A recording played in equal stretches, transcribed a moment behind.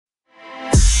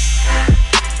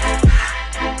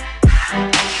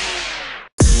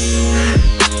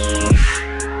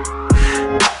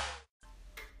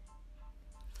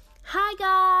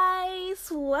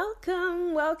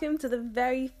welcome to the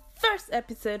very first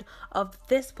episode of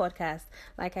this podcast.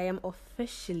 Like, I am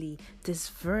officially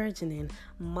disvirgining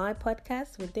my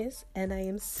podcast with this, and I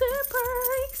am super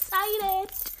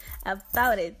excited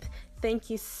about it.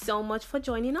 Thank you so much for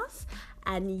joining us.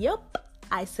 And yup,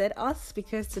 I said us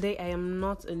because today I am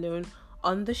not alone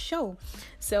on the show.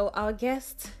 So our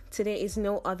guest today is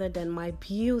no other than my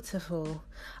beautiful,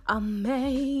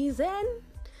 amazing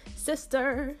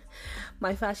sister,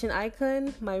 my fashion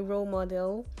icon, my role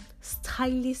model,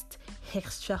 stylist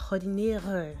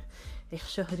extraordinaire.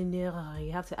 Extraordinaire.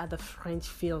 You have to add the French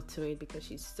feel to it because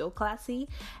she's so classy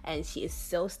and she is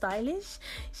so stylish.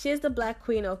 She is the Black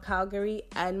Queen of Calgary,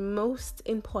 and most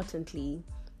importantly,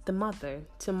 the mother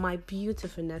to my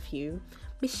beautiful nephew,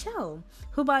 Michelle,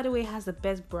 who, by the way, has the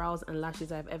best brows and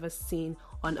lashes I've ever seen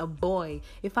on a boy.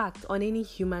 In fact, on any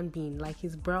human being. Like,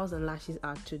 his brows and lashes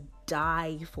are to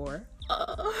die for.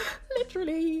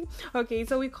 Literally. Okay,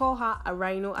 so we call her a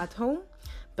rhino at home,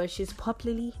 but she's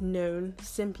popularly known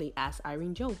simply as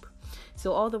Irene Job.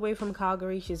 So all the way from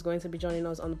Calgary, she's going to be joining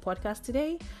us on the podcast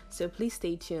today. So please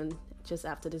stay tuned just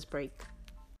after this break.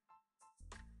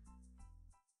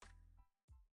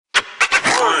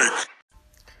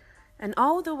 And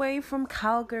all the way from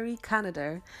Calgary,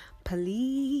 Canada,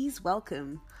 please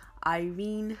welcome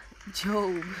Irene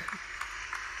Job.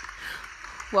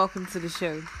 Welcome to the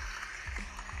show.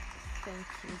 Thank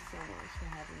you so much for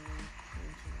having me.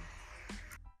 Thank you.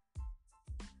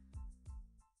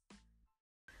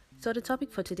 So the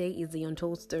topic for today is the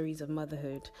untold stories of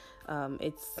motherhood.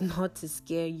 It's not to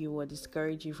scare you or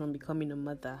discourage you from becoming a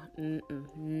mother.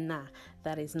 Nah,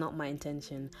 that is not my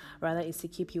intention. Rather, it's to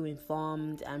keep you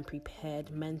informed and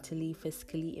prepared mentally,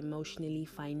 physically, emotionally,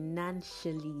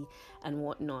 financially, and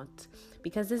whatnot.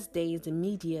 Because these days, the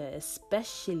media,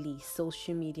 especially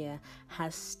social media,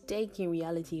 has taken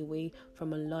reality away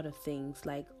from a lot of things.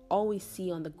 Like, all we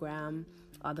see on the gram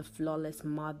are the flawless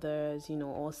mothers,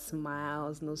 all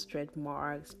smiles, no stretch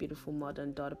marks, beautiful mother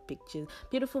and daughter pictures,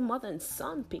 beautiful mother and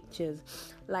son pictures.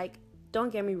 Like,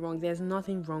 don't get me wrong, there's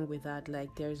nothing wrong with that.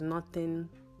 Like, there's nothing,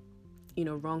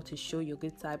 wrong to show your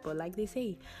good side. But like they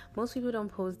say, most people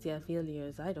don't post their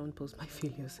failures. I don't post my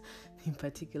failures in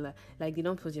particular. Like, they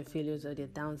don't post their failures or their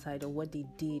downside or what they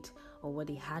did or what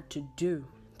they had to do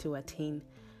to attain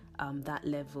that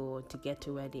level to get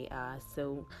to where they are.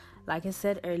 So like I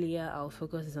said earlier, our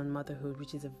focus is on motherhood,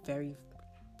 which is a very,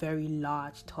 very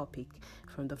large topic,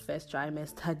 from the first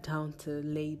trimester down to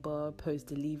labor,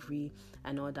 post-delivery,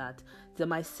 and all that. So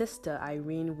my sister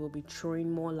Irene will be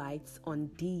throwing more lights on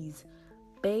these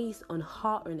based on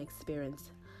her own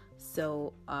experience.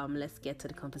 So let's get to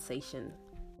the conversation.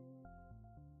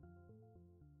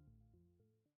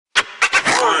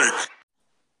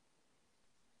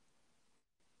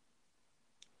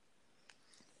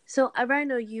 So,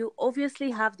 Arano, you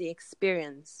obviously have the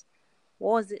experience.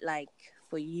 What was it like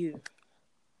for you?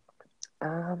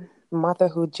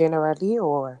 Motherhood generally,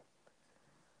 or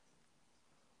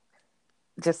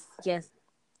just Yes.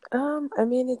 I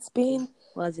mean,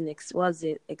 What's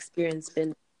the experience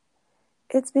been?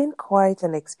 it's been quite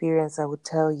an experience, I would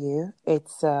tell you. It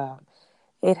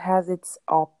has its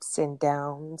ups and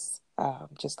downs,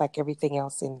 just like everything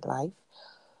else in life.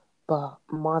 But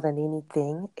more than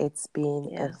anything, it's been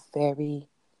a very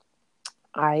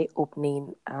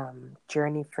eye-opening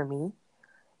journey for me,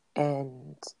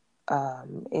 and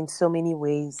in so many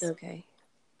ways,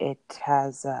 it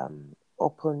has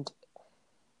opened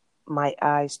my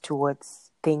eyes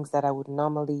towards things that I would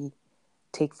normally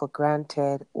take for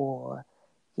granted, or,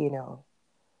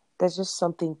 there's just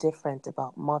something different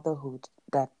about motherhood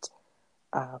that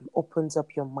opens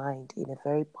up your mind in a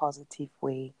very positive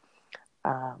way.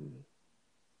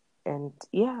 And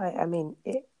yeah, I mean,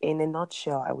 in a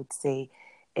nutshell, I would say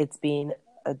it's been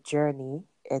a journey.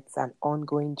 It's an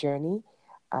ongoing journey.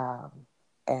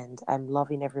 And I'm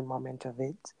loving every moment of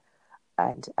it.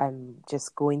 And I'm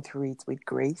just going through it with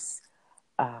grace.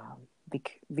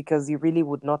 Because you really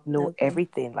would not know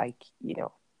everything. Like,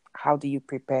 how do you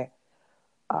prepare?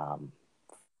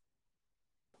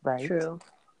 Right? True.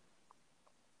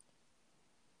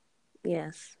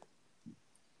 Yes.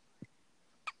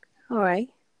 All right.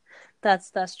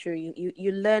 That's true.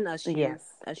 You learn as you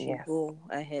go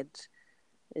ahead.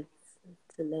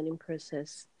 It's a learning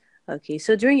process. Okay.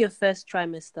 So during your first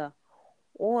trimester,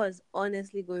 what was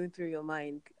honestly going through your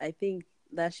mind? I think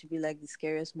that should be like the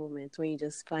scariest moment, when you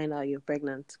just find out you're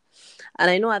pregnant. And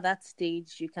I know at that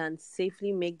stage you can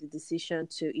safely make the decision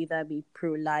to either be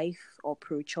pro-life or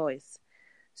pro-choice.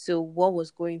 So what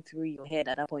was going through your head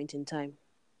at that point in time?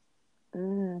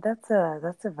 That's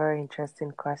a very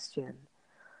interesting question.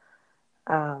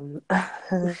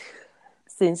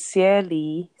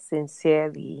 sincerely,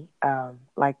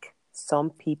 like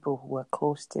some people who are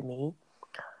close to me,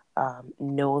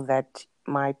 know that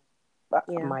my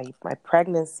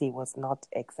pregnancy was not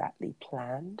exactly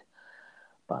planned,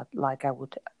 but like I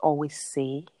would always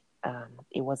say,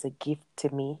 it was a gift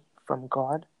to me from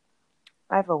God.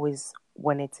 I've always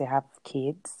wanted to have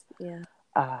kids,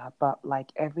 but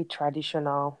like every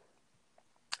traditional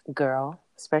girl,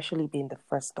 especially being the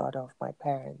first daughter of my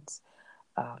parents,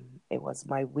 it was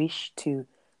my wish to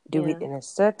do it in a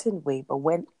certain way. But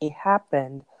when it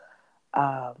happened,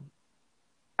 um,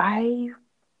 I,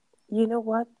 you know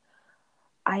what?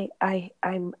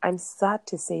 I'm sad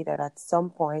to say that at some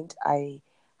point I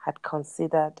had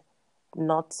considered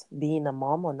not being a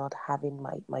mom or not having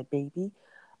my baby.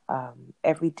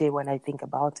 Every day when I think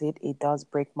about it, it does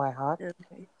break my heart,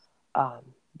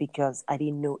 because I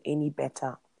didn't know any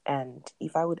better. And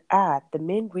if I would add, the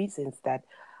main reasons that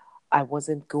I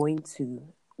wasn't going to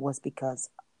was because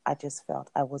I just felt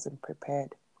I wasn't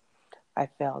prepared. I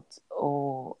felt,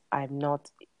 oh, I'm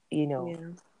not,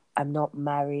 I'm not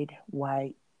married.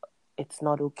 Why? It's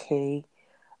not okay.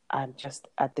 I'm just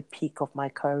at the peak of my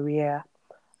career.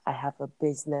 I have a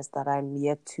business that I'm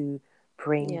yet to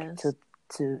bring to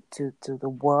the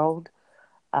world.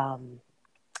 I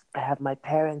have my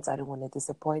parents. I don't want to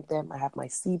disappoint them. I have my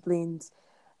siblings,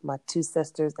 my two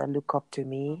sisters that look up to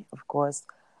me, of course.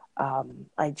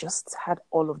 I just had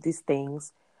all of these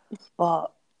things.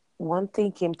 But one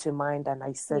thing came to mind, and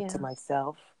I said to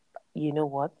myself, you know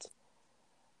what?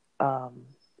 A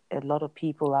lot of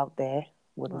people out there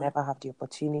would never have the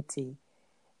opportunity,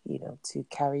 to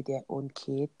carry their own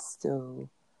kids. So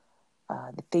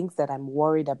the things that I'm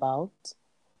worried about,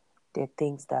 they're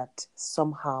things that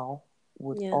somehow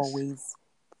would always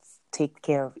take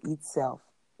care of itself.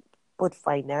 But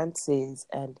finances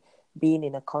and being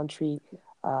in a country,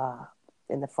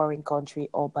 in a foreign country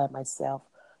all by myself,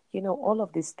 all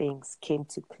of these things came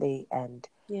to play. And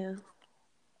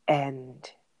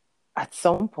at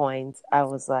some point I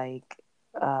was like,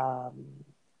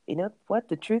 you know what,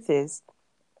 the truth is,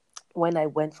 when I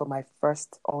went for my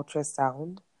first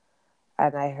ultrasound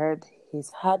and I heard his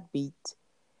heartbeat,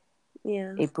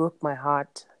 it broke my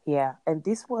heart. Yeah. And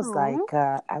this was like,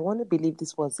 I want to believe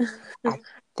this was at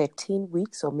 13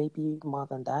 weeks or maybe more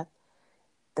than that.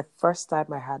 The first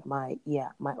time I had my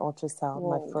ultrasound,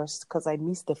 my first, because I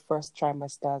missed the first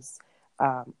trimester's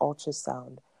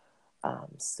ultrasound.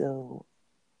 So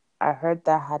I heard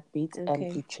that heartbeat and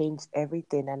it changed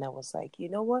everything. And I was like, you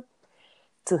know what?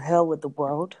 To hell with the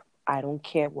world. I don't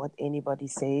care what anybody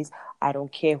says. I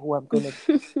don't care who I'm going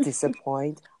to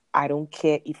disappoint. I don't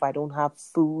care if I don't have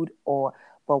food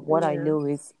but what I know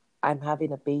is I'm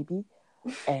having a baby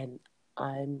and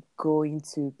I'm going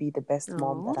to be the best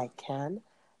mom that I can.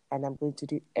 And I'm going to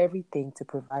do everything to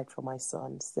provide for my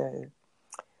son. So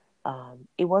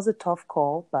it was a tough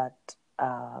call, but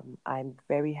I'm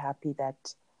very happy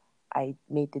that I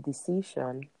made the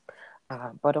decision.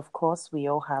 But of course, we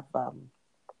all have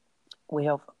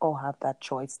that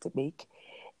choice to make.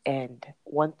 And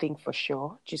one thing for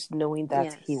sure, just knowing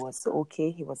that he was okay,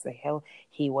 he was a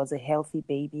healthy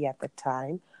baby at the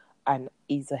time, and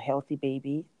is a healthy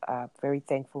baby. Very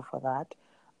thankful for that.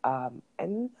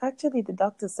 And actually, the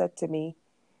doctor said to me,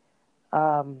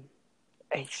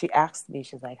 she asked me,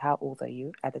 she's like, "How old are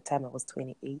you?" At the time, I was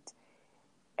 28,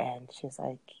 and she's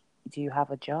like, "Do you have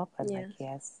a job?" I'm like,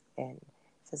 "Yes." And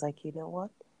she's like, "You know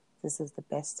what? This is the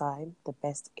best time, the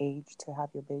best age to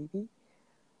have your baby.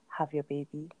 Have your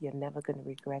baby. You're never going to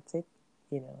regret it.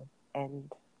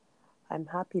 And I'm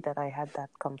happy that I had that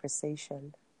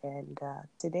conversation. And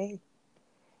today,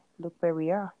 look where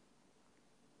we are.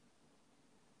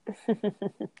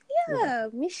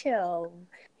 Michelle.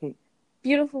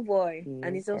 Beautiful boy.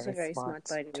 And he's also very smart,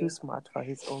 by the way. Too smart for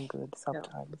his own good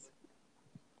sometimes.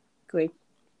 Great.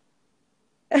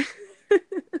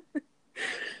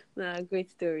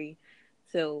 Great story.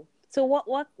 So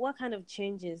what kind of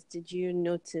changes did you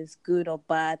notice, good or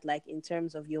bad, like in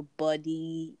terms of your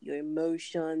body, your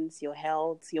emotions, your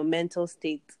health, your mental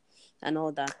state, and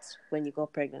all that when you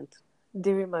got pregnant?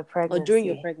 During my pregnancy, or during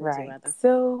your pregnancy, right? Rather.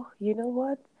 So you know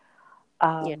what?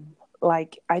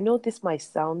 Like I know this might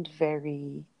sound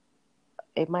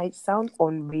it might sound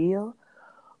unreal,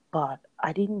 but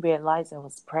I didn't realize I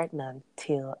was pregnant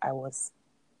till I was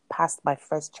past my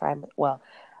first trimester. Well,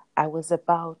 I was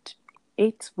about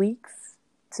 8 weeks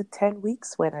to 10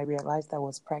 weeks when I realized I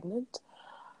was pregnant.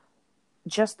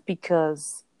 Just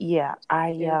because,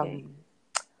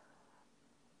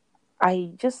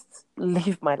 I just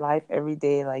live my life every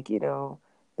day, like, the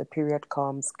period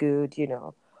comes good.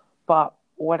 But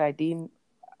what I didn't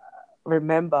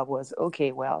remember was,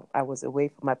 okay, well, I was away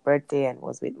for my birthday and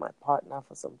was with my partner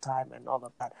for some time and all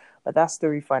of that. But that's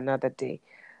story for another day.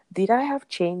 Did I have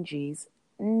changes?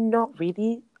 Not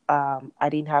really. I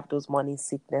didn't have those morning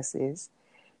sicknesses.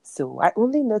 So I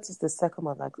only noticed the second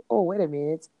month, like, oh, wait a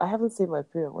minute, I haven't seen my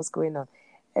period. What's going on?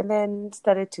 And then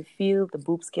started to feel the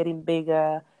boobs getting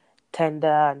bigger, tender,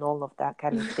 and all of that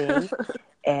kind of thing.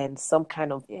 And some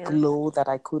kind of glow that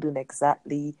I couldn't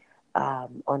exactly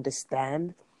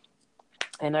understand.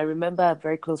 And I remember a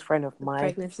very close friend of mine.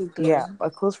 Pregnancy glow. Yeah, a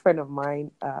close friend of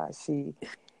mine.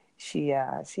 She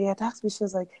had asked me. She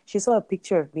was like, she saw a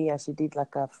picture of me and she did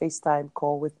like a FaceTime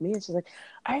call with me, and she's like,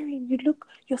 Irene,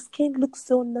 your skin looks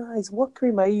so nice. What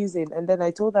cream are you using? And then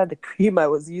I told her the cream I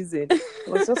was using. It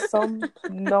was just some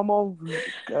normal,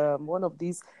 one of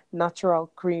these natural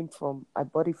cream I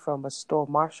bought it from a store,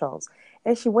 Marshalls,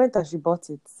 and she went and she bought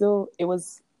it. So it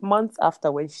was months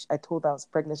after when I told her I was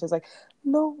pregnant. She was like,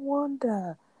 no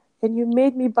wonder. And you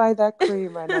made me buy that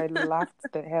cream, and I laughed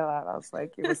the hell out. I was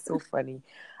like, it was so funny.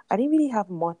 I didn't really have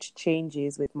much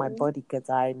changes with my body because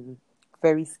I'm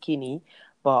very skinny,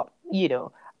 but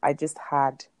I just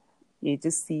had, you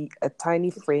just see a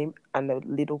tiny frame and a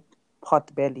little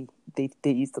pot belly. They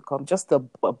used to come, just a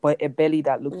belly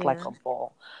that looked like a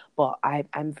ball. But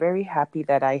I'm very happy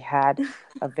that I had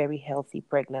a very healthy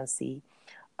pregnancy.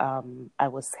 I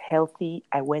was healthy.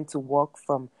 I went to work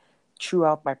from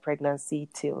throughout my pregnancy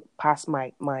till past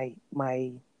my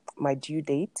due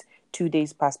date. 2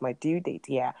 days past my due date.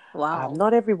 Yeah. Wow.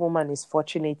 Not every woman is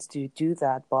fortunate to do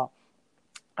that, but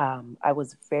I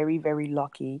was very, very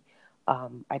lucky.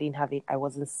 I didn't have it. I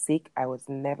wasn't sick. I was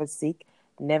never sick.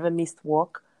 Never missed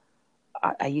work.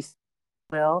 I used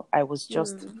well. I was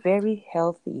just very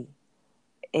healthy.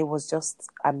 It was just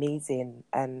amazing,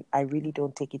 and I really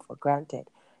don't take it for granted.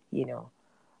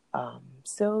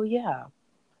 So yeah.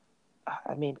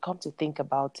 I mean, come to think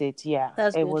about it, yeah,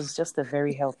 it was just a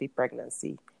very healthy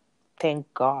pregnancy.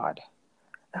 Thank God.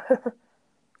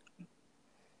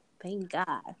 Thank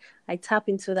God. I tap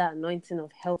into that anointing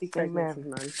of healthy pregnancies,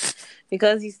 man.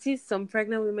 Because you see some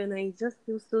pregnant women and you just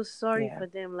feel so sorry for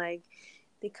them. Like,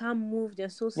 they can't move. They're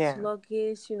so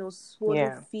sluggish,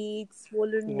 swollen feet,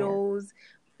 swollen nose,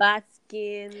 bad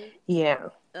skin. Yeah.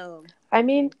 I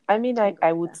mean,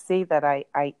 I would say that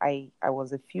I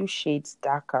was a few shades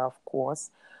darker, of course.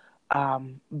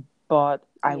 But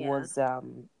I was,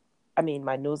 I mean,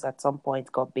 my nose at some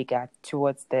point got bigger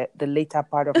towards the later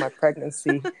part of my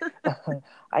pregnancy.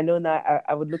 I know now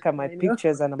I would look at my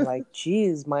pictures and I'm like,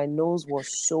 geez, my nose was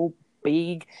so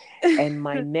big and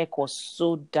my neck was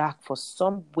so dark. For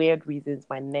some weird reasons,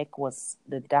 my neck was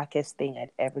the darkest thing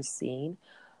I'd ever seen.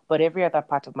 But every other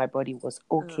part of my body was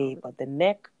okay. But the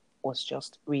neck was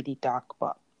just really dark.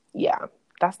 But yeah,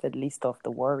 that's the least of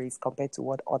the worries compared to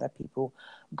what other people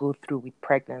go through with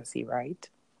pregnancy, right?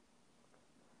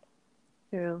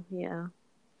 True, yeah.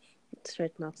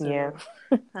 Straight up. Yeah.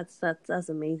 That's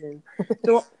amazing.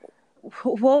 So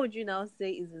what would you now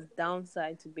say is the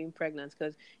downside to being pregnant?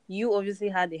 Because you obviously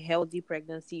had a healthy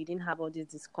pregnancy. You didn't have all these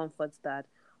discomforts that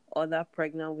other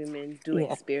pregnant women do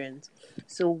experience.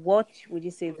 So what would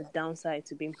you say is the downside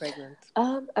to being pregnant?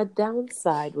 A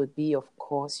downside would be, of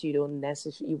course, you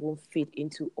won't fit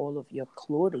into all of your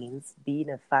clothing. Being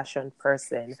a fashion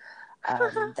person,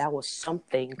 that was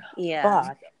something.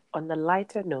 But on a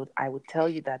lighter note, I would tell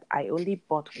you that I only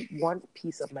bought one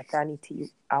piece of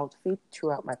maternity outfit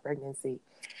throughout my pregnancy,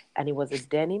 and it was a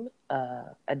denim,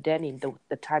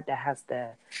 the type that has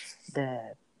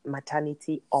the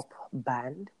maternity up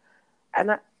band,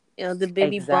 and the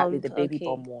baby bump, the baby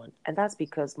bump one, and that's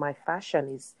because my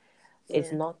fashion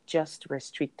is not just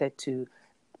restricted to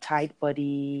tight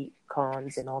body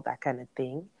cons and all that kind of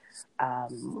thing.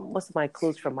 Most of my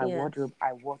clothes from my wardrobe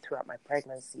I wore throughout my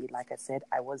pregnancy. Like I said,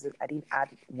 I didn't add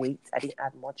weight. I didn't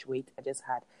add much weight. I just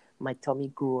had my tummy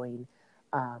growing.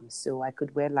 So I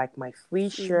could wear like my free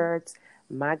shirts,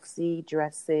 maxi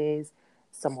dresses,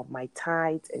 some of my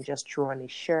tights, and just throw on a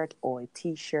shirt or a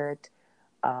t-shirt.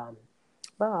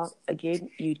 But again,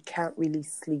 you can't really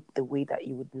sleep the way that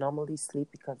you would normally sleep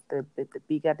because the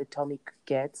bigger the tummy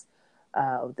gets,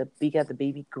 the bigger the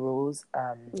baby grows.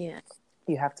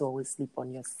 You have to always sleep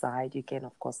on your side. You can,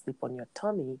 of course, sleep on your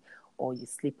tummy or you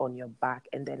sleep on your back.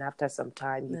 And then after some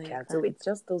time, you can't. So it's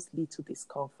just those little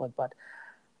discomfort. But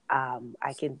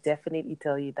I can definitely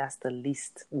tell you that's the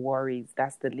least worries.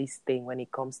 That's the least thing when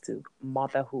it comes to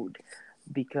motherhood,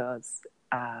 because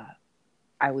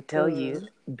I would tell you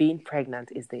being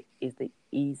pregnant is the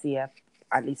easier,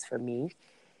 at least for me.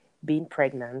 Being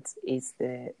pregnant is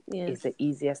the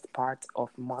easiest part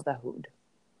of motherhood.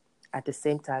 At the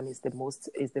same time, is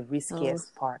the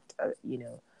riskiest part.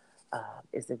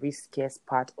 is the riskiest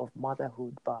part of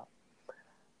motherhood. But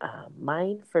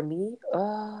mine, for me,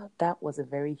 that was a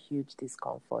very huge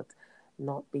discomfort,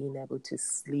 not being able to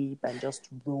sleep and just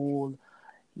roll,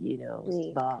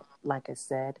 But like I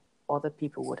said, other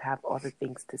people would have other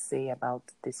things to say about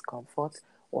discomfort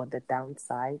or the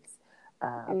downsides.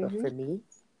 But for me,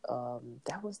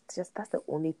 that's the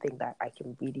only thing that I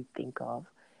can really think of.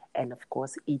 And of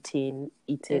course, eating,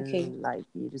 like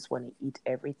you just want to eat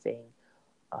everything.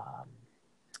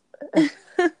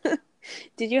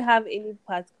 Did you have any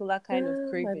particular kind of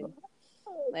craving?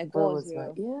 Like what was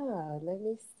your... Yeah, let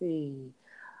me see.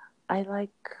 I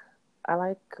like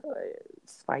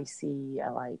spicy. I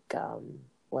like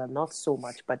well, not so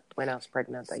much, but when I was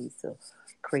pregnant, I used to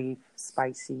crave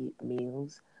spicy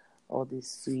meals, all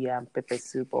this suya and pepper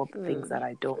soup, all the things that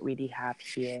I don't really have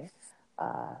here.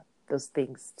 Those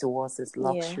things to us is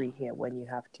luxury here when you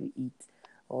have to eat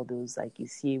all those, like you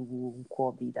see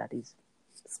kwabi that is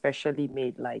specially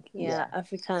made, like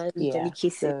African delicacy.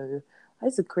 So I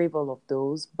used to crave all of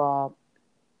those, but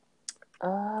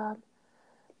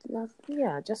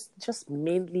just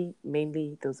mainly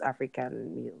those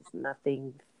African meals.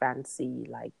 Nothing fancy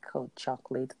like hot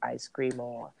chocolate ice cream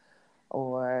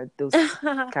or those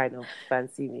kind of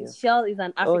fancy meals. Shell is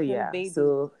an African baby.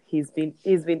 So he's been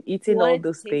eating all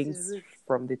those things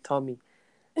from the tummy.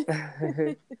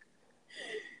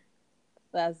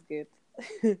 That's good.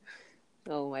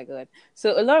 Oh my god.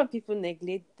 So a lot of people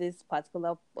neglect this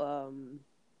particular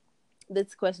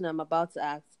this question I'm about to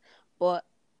ask, but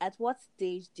at what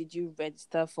stage did you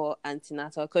register for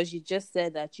antenatal? Because you just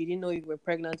said that you didn't know you were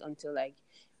pregnant until like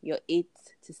your 8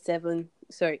 to 10th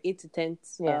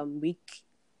week.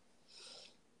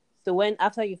 So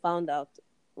after you found out,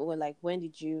 when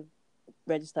did you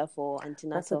register for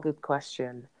antenatal? That's a good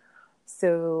question.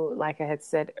 So, like I had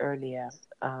said earlier,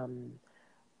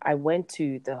 I went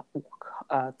to the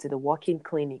walk-in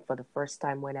clinic for the first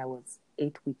time when I was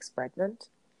 8 weeks pregnant.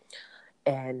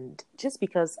 And just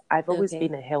because I've always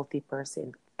been a healthy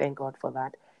person, thank God for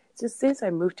that. So since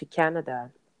I moved to Canada,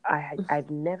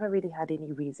 I've never really had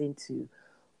any reason to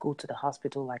go to the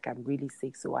hospital like I'm really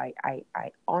sick. So I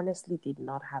honestly did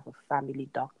not have a family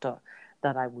doctor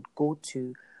that I would go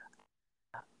to.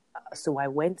 So I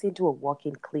went into a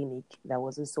walk-in clinic that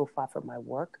wasn't so far from my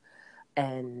work.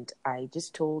 And I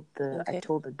just told I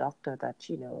told the doctor that,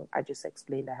 I just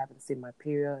explained I haven't seen my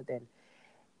period,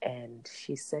 and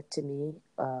she said to me,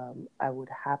 I would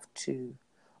have to...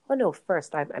 Oh no,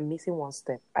 first, I'm missing one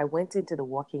step. I went into the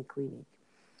walk-in clinic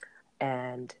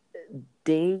and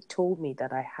they told me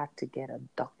that I had to get a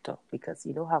doctor because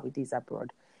you know how it is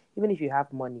abroad. Even if you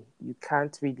have money, you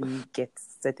can't really get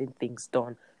certain things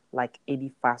done like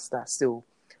any faster. So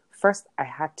first I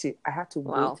had to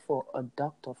wait for a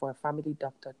doctor, for a family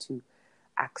doctor to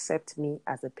accept me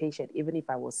as a patient, even if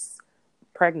I was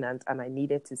pregnant and I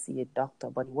needed to see a doctor,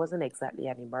 but it wasn't exactly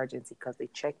an emergency because they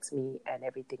checked me and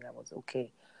everything, I was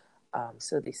okay.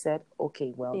 So they said,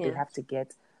 okay, well, they have to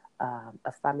get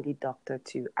a family doctor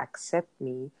to accept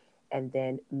me and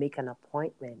then make an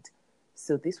appointment.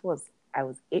 So I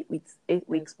was 8 weeks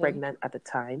pregnant at the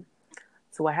time.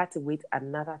 So I had to wait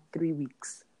another 3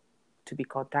 weeks to be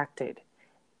contacted.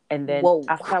 And then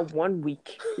after 1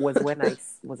 week was when I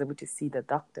was able to see the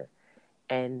doctor.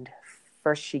 And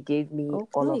first, she gave me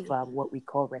all of what we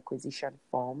call requisition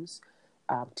forms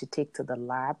to take to the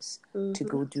labs to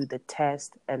go do the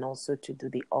test and also to do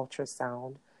the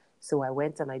ultrasound. So I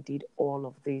went and I did all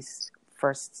of these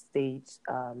first stage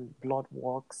blood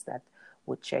works that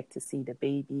would check to see the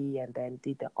baby, and then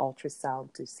did the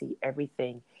ultrasound to see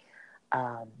everything.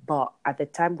 But at the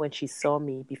time when she saw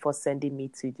me, before sending me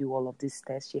to do all of these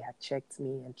tests, she had checked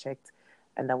me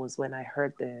and that was when I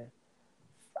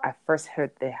first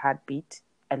heard the heartbeat,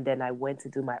 and then I went to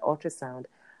do my ultrasound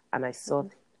and I saw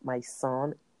my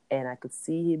son and I could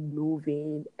see him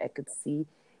moving. I could see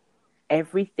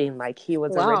everything. Like he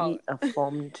was already a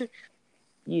formed,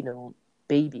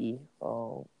 baby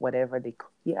or whatever they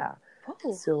call. Yeah.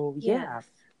 So, yeah.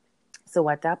 So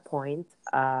at that point,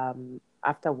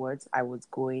 afterwards, I was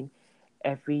going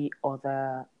every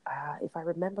other, if I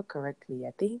remember correctly,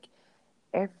 I think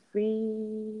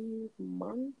every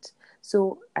month.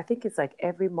 So I think it's like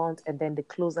every month, and then the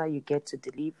closer you get to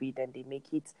delivery, then they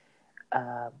make it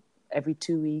every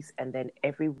 2 weeks, and then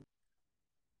every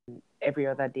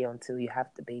other day until you have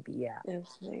the baby. Yeah.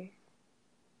 Absolutely.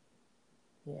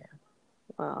 Yeah.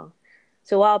 Wow.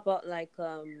 So what about like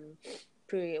what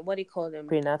do you call them?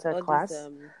 Prenatal class. These,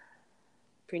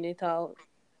 prenatal.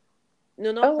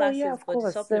 No, not classes, yeah, of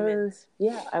course. Supplements.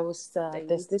 So, I was.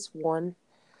 There's this one.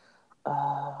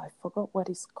 I forgot what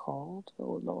it's called.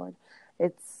 Oh Lord,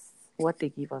 it's what they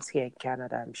give us here in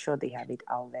Canada. I'm sure they have it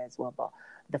out there as well. But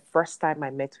the first time I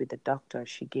met with the doctor,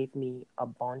 she gave me a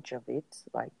bunch of it,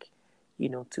 like,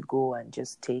 to go and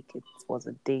just take. It was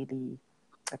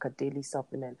like a daily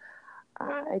supplement.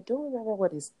 I don't remember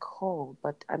what it's called,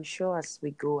 but I'm sure as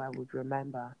we go, I would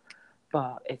remember.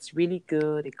 But it's really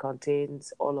good. It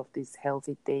contains all of these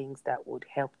healthy things that would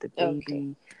help the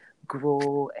baby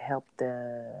grow, help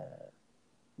the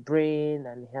brain,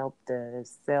 and help the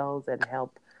cells, and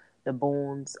help the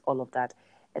bones, all of that.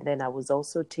 And then I was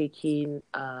also taking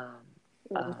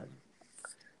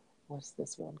what's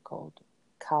this one called?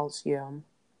 Calcium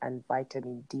and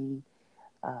vitamin D,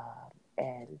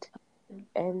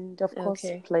 and of course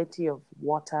plenty of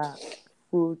water,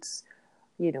 fruits.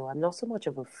 I'm not so much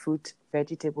of a fruit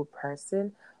vegetable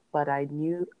person, but I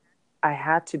knew I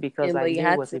had to, because I knew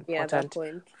it was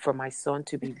important for my son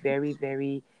to be very,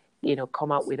 very,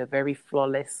 come out with a very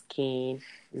flawless skin,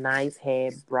 nice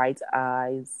hair, bright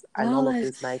eyes, and all of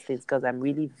those nice things, because I'm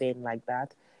really vain like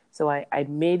that. So I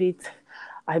made it,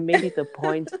 a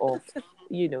point of,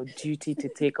 duty to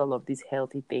take all of these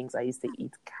healthy things. I used to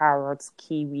eat carrots,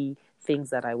 kiwi,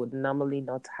 things that I would normally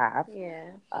not have.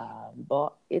 Yeah.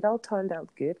 But it all turned out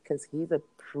good because he's a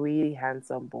pretty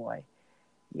handsome boy.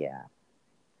 Yeah.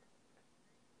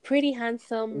 Pretty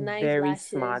handsome, nice Very lashes,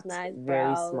 smart, nice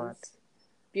very brows, smart.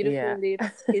 beautiful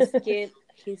lips. His skin,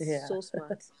 he's so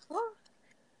smart.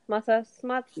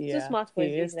 Smart, Yeah, too smart for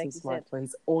his age, like too you smart said. for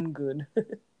his own good.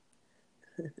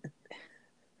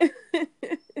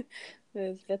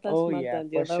 It's better Oh smart yeah, than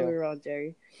the for other way sure. around,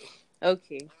 Jerry.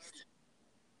 Okay.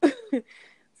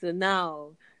 So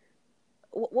now,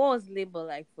 what was labor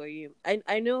like for you?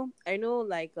 I know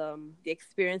like the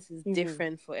experience is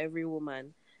different for every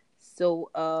woman. So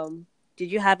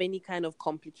did you have any kind of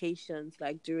complications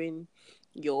like during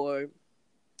your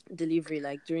delivery,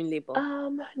 like during labor?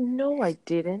 No, I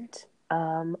didn't.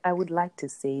 I would like to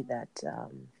say that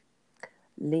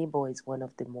labor is one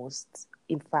of the most,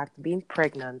 in fact, being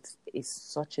pregnant is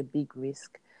such a big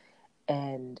risk,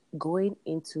 and going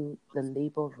into the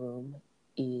labor room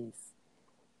is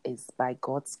by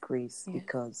God's grace,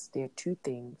 because there are two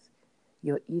things.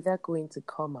 You're either going to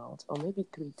come out, or maybe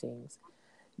three things.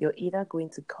 You're either going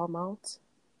to come out,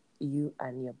 you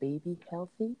and your baby,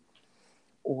 healthy,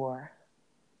 or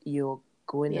you're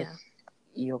going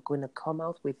to come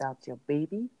out without your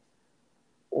baby,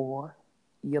 or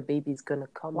your baby is going to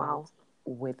come out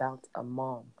without a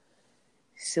mom.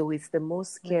 So it's the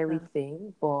most scary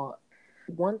thing. But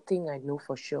one thing I know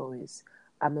for sure is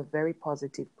I'm a very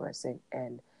positive person,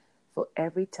 and for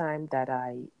every time that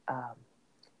I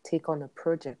take on a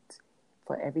project,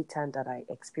 for every time that I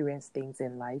experience things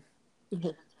in life,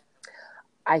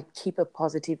 I keep a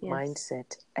positive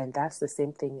mindset, and that's the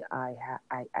same thing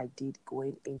I did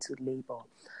going into labor.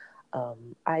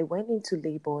 I went into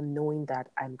labor knowing that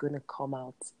I'm going to come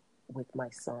out with my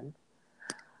son.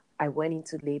 I went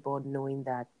into labor knowing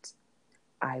that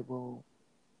I will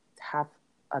have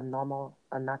a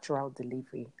natural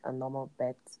delivery, a normal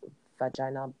birth,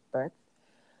 vaginal birth.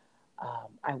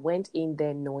 I went in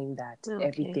there knowing that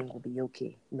everything will be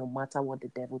okay, no matter what the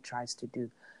devil tries to do,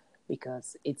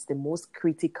 because it's the most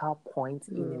critical point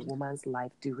in a woman's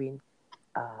life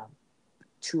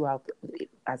throughout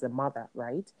as a mother,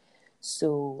 right?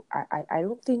 So I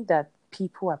don't think that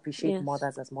people appreciate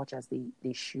mothers as much as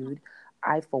they should.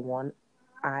 I, for one,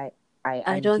 I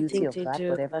I'm guilty of that.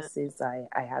 But ever since I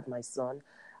had my son,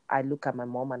 I look at my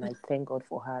mom and I thank God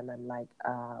for her, and I'm like,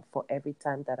 for every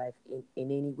time that I've in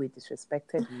any way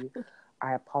disrespected you,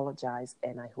 I apologize,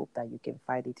 and I hope that you can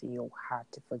find it in your heart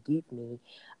to forgive me.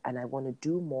 And I want to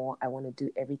do more. I want to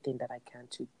do everything that I can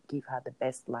to give her the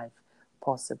best life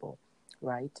possible,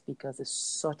 right? Because it's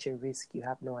such a risk, you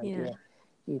have no idea,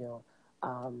 you know.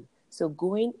 So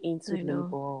going into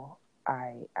labor,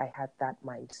 I had that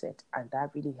mindset, and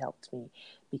that really helped me,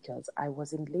 because I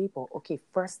was in labor. Okay,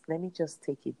 first, let me just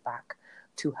take it back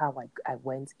to how I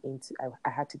went into, I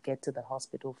had to get to the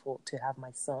hospital to have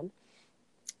my son.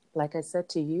 Like I said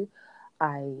to you,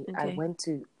 I went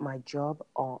to my job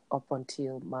up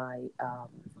until my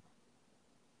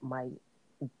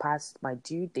past my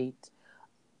due date.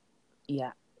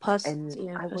 Yeah.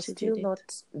 I was still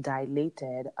not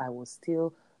dilated. I was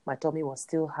still, my tummy was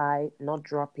still high, not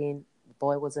dropping. The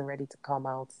boy wasn't ready to come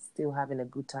out, still having a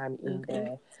good time in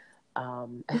there.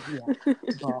 Yeah.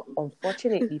 But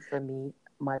unfortunately for me,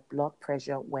 my blood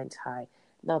pressure went high.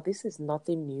 Now, this is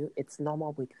nothing new. It's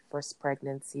normal with first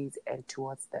pregnancies and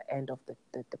towards the end of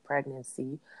the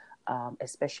pregnancy,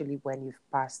 especially when you've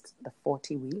passed the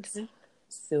 40 weeks.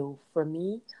 So for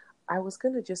me, I was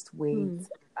going to just wait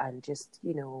and just,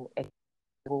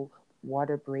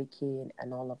 water breaking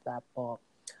and all of that. But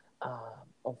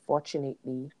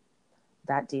unfortunately,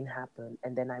 that didn't happen.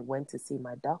 And then I went to see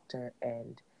my doctor,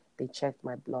 and they checked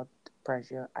my blood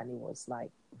pressure, and it was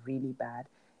like really bad.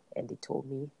 And they told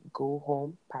me, go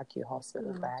home, pack your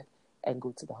hospital bag, and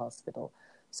go to the hospital.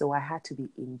 So I had to be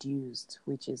induced,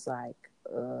 which is like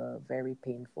very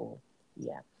painful.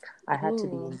 Yeah, I had to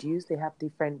be induced. They have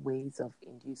different ways of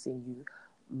inducing you.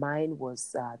 Mine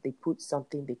was they put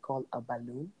something they call a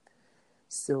balloon.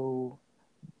 So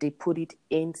they put it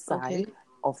inside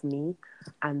of me,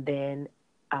 and then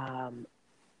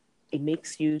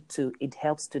it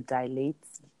helps to dilate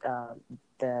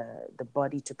the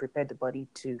body, to prepare the body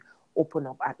to open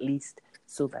up at least,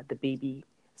 so that the baby,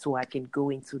 so I can go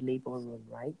into labor room,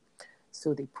 right?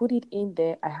 So they put it in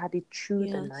there. I had it through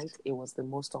the night. It was the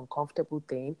most uncomfortable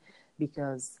thing,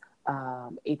 because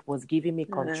it was giving me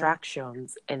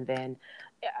contractions, and then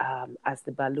as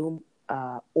the balloon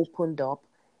opened up,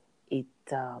 it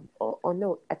or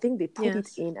no, I think they put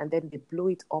it in, and then they blow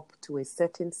it up to a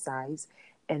certain size,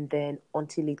 and then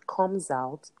until it comes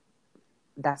out,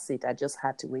 that's it. I just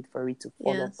had to wait for it to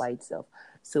fall off by itself.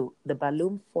 So the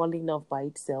balloon falling off by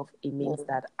itself, it means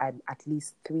that I'm at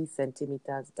least 3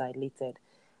 centimeters dilated,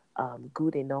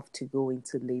 good enough to go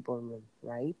into labor room,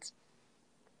 right?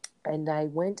 And I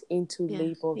went into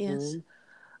labor room,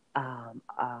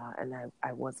 and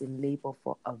I was in labor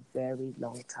for a very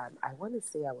long time. I want to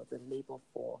say I was in labor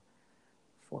for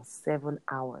 7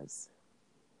 hours,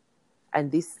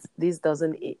 and this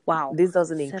doesn't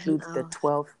include the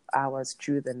 12 hours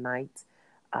through the night,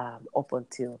 up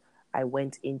until I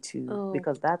went into,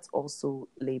 because that's also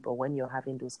labor. When you're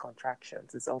having those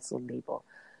contractions, it's also labor.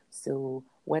 So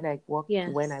when I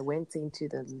went into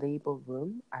the labor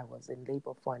room, I was in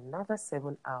labor for another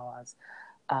 7 hours.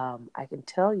 I can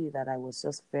tell you that I was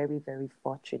just very, very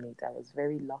fortunate. I was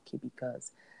very lucky,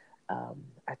 because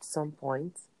at some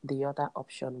point, the other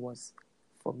option was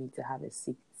for me to have a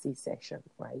C-section,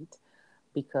 right?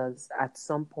 Because at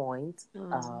some point,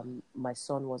 my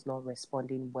son was not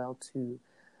responding well to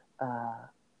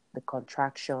the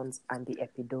contractions and the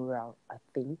epidural. I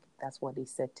think that's what they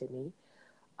said to me.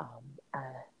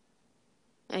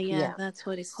 That's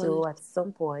what it called. So at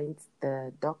some point,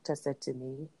 the doctor said to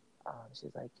me,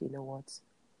 she's like, you know what?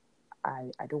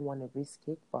 I don't want to risk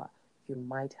it, but you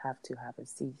might have to have a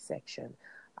C-section.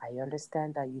 I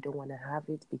understand that you don't want to have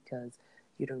it because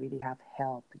you don't really have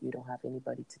help. You don't have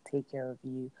anybody to take care of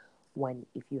you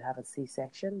if you have a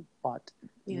C-section, but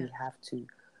we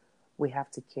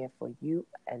have to care for you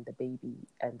and the baby,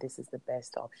 and this is the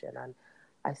best option. And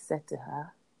I said to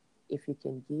her, if you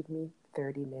can give me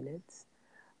 30 minutes,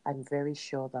 I'm very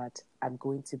sure that I'm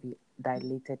going to be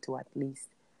dilated to at least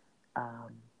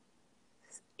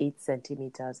 8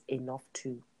 centimeters, enough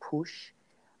to push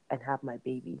and have my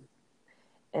baby.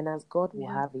 And as God will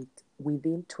have it,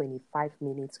 within 25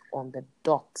 minutes on the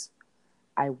dot,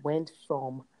 I went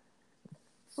from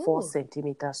 4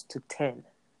 centimeters to 10.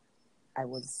 I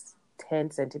was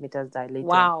 10 centimeters dilated.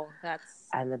 Wow,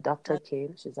 and the doctor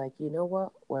came. She's like, you know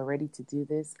what? We're ready to do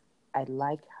this. I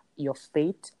like your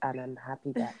faith, and I'm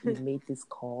happy that you made this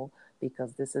call,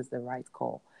 because this is the right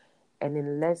call. And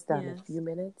in less than a few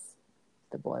minutes,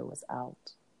 the boy was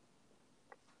out.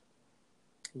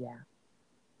 Yeah.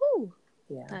 Ooh.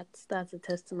 Yeah. That's a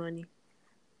testimony.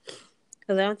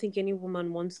 Because I don't think any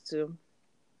woman wants to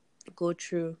go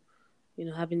through,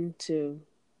 having to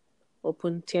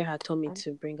tear her tummy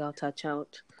to bring out her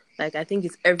child. Like, I think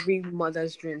it's every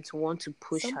mother's dream to want to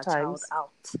push her child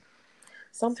out.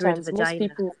 Sometimes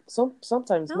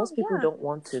most people don't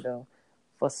want to, though,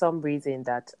 for some reason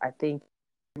that I think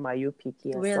myopic.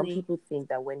 Really? Some people think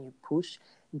that when you push,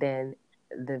 then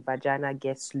the vagina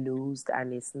gets loosed,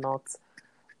 and it's not.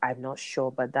 I'm not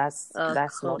sure, but that's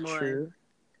not true.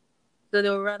 So they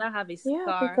would rather have a scar.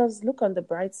 Yeah, because look on the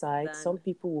bright side, some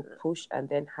people will push and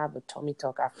then have a tummy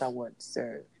tuck afterwards.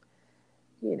 So,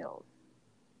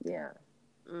 yeah.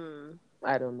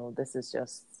 I don't know. This is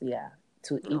just,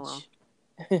 to each.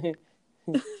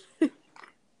 Wow.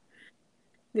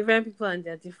 Different people and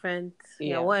their different,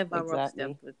 whatever rocks their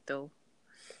boat, though.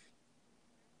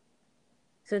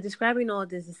 So describing all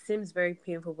this, it seems very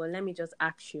painful, but let me just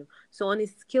ask you. So on a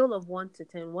scale of 1 to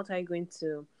 10, what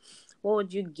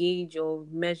would you gauge or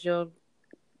measure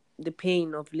the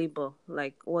pain of labor?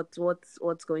 Like, what's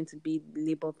going to be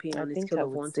labor pain on a scale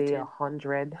of 1 to 10? I think I would say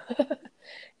 100.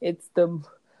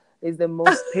 It's the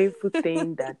most painful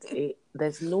thing that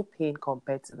there's no pain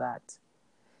compared to that.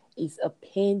 It's a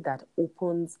pain that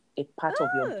opens a part of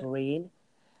your brain,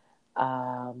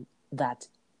 that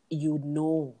you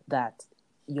know that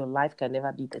your life can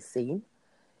never be the same.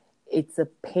 it's a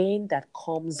pain that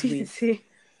comes with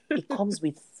it comes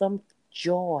with some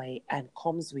joy and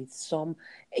comes with some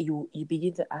you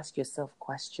begin to ask yourself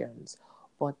questions.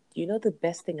 But you know the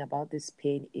best thing about this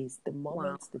pain is the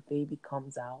moment the baby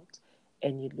comes out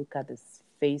and you look at the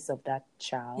face of that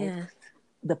child,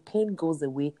 the pain goes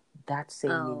away that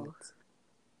same minute.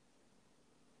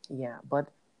 Yeah, but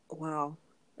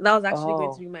that was actually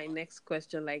going to be my next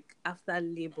question. Like, after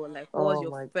labor, like, what was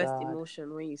your first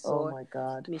emotion when you saw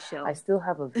Michelle? I still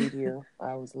have a video.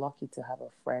 I was lucky to have a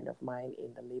friend of mine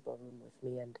in the labor room with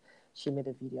me, and she made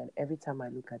a video. And every time I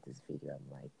look at this video,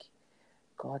 I'm like,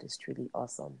 God is truly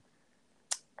awesome.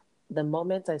 The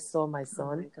moment I saw my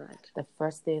son, the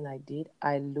first thing I did,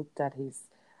 I looked at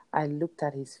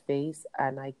his face,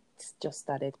 and I just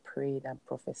started praying and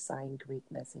prophesying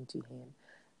greatness into him.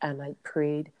 And I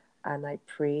prayed and I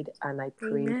prayed and I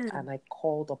prayed. Amen. And I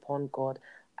called upon God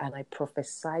and I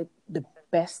prophesied the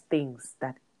best things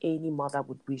that any mother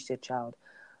would wish their child.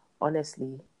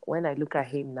 Honestly, when I look at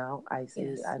him now, I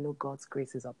say, I know God's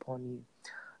grace is upon you.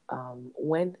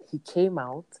 When he came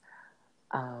out,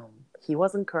 he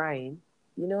wasn't crying.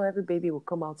 You know, every baby will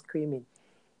come out screaming.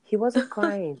 He wasn't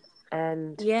crying.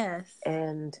 And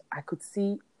and I could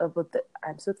see,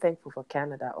 I'm so thankful for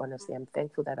Canada, honestly. I'm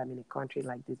thankful that I'm in a country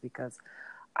like this because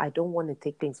I don't want to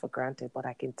take things for granted, but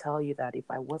I can tell you that if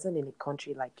I wasn't in a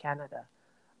country like Canada,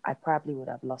 I probably would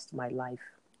have lost my life.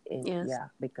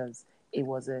 Because it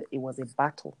was a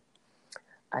battle.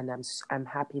 And I'm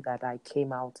happy that I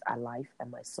came out alive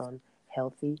and my son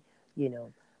healthy, you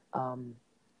know.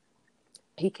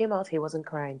 He came out, he wasn't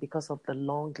crying because of the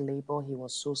long labor. He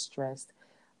was so stressed.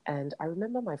 And I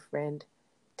remember my friend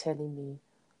telling me,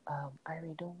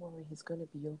 Irene, don't worry, he's going to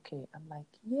be okay. I'm like,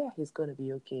 yeah, he's going to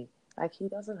be okay. Like, he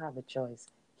doesn't have a choice.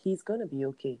 He's going to be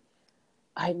okay.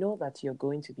 I know that you're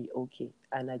going to be okay.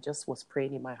 And I just was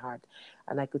praying in my heart.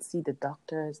 And I could see the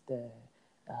doctors, the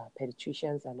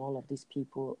pediatricians, and all of these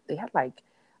people. They had I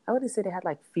would say they had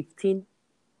 15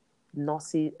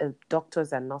 nurses,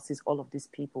 doctors and nurses, all of these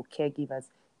people, caregivers,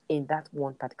 in that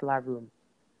one particular room.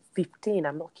 15,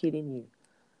 I'm not kidding you.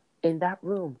 In that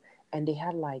room, and they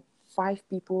had 5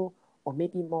 people or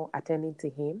maybe more attending to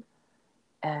him.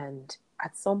 And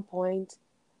at some point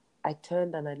I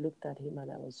turned and I looked at him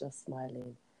and I was just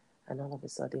smiling, and all of a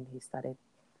sudden he started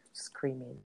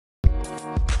screaming.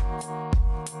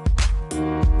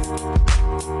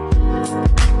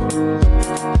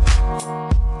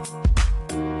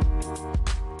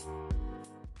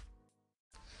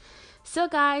 So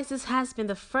guys, this has been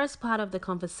the first part of the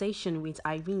conversation with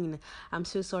Irene. I'm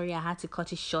so sorry I had to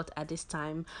cut it short at this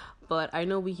time, but I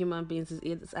know we human beings,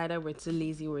 it's either we're too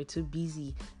lazy or we're too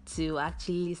busy to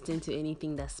actually listen to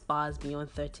anything that spars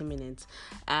beyond 30 minutes.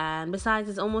 And besides,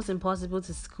 it's almost impossible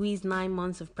to squeeze 9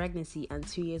 months of pregnancy and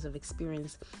 2 years of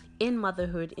experience in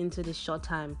motherhood into this short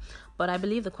time. But I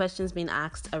believe the questions being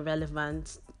asked are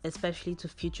relevant, especially to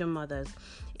future mothers,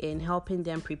 in helping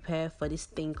them prepare for this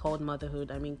thing called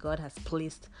motherhood. I mean, God has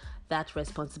placed that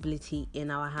responsibility in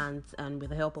our hands, and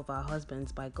with the help of our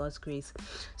husbands, by God's grace.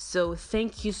 So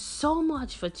thank you so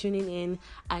much for tuning in,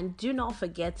 and do not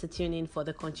forget to tune in for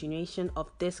the continuation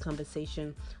of this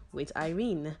conversation with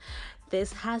Irene.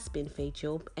 This has been Faith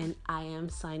Job, and I am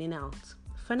signing out.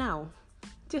 For now,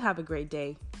 do have a great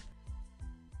day.